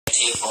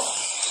table.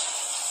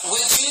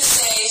 Would you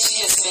say she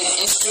has been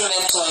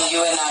instrumental in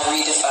you and I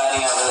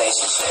redefining our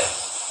relationship?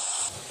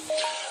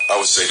 I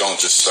would say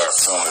don't just start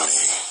filming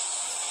me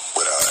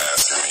without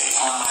asking me.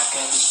 Oh my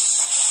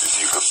goodness. If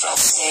you could film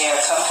me.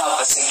 Sarah, come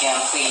help us again,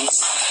 please.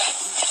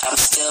 I'm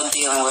still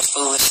dealing with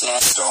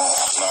foolishness. Don't.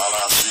 No,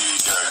 don't.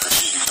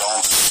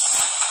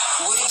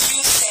 Would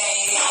you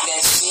say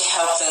that she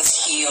helped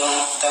us heal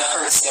the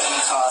hurts that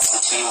we caused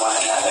between one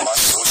another? My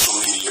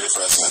social media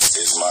presence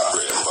is my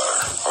bread and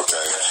butter,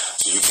 okay?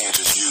 So you can't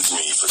just use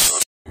me for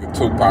social.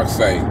 Tupac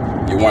say,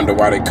 you wonder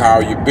why they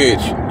call you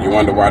bitch. You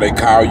wonder why they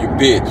call you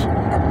bitch.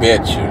 I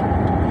bet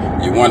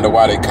you. You wonder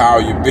why they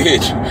call you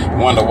bitch. You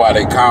wonder why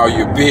they call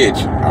you bitch.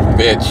 I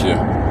bet you.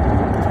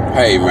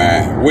 Hey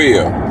man,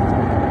 Will.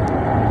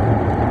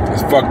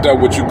 It's fucked up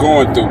what you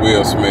going through,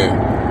 Will Smith.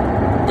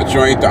 But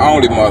you ain't the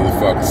only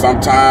motherfucker.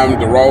 Sometimes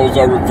the roles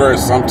are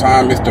reversed.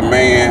 Sometimes it's the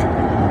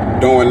man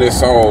doing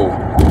this whole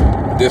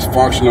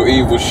dysfunctional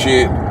evil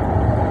shit.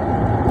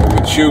 But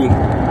with you,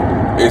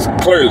 it's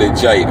clearly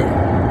Jada.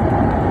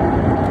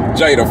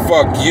 Jada,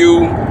 fuck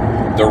you,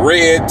 the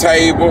red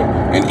table,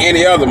 and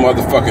any other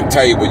motherfucking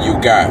table you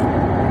got.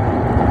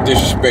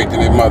 Disrespecting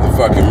this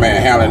motherfucking man,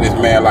 handling this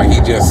man like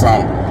he just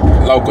some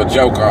local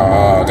joker,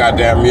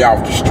 goddamn me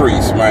off the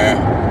streets,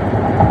 man.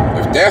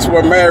 If that's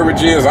what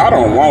marriage is, I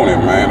don't want it,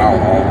 man.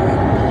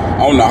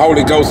 On the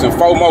Holy Ghost and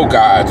 4 more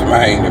gods,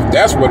 man. If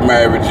that's what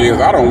marriage is,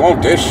 I don't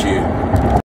want this shit.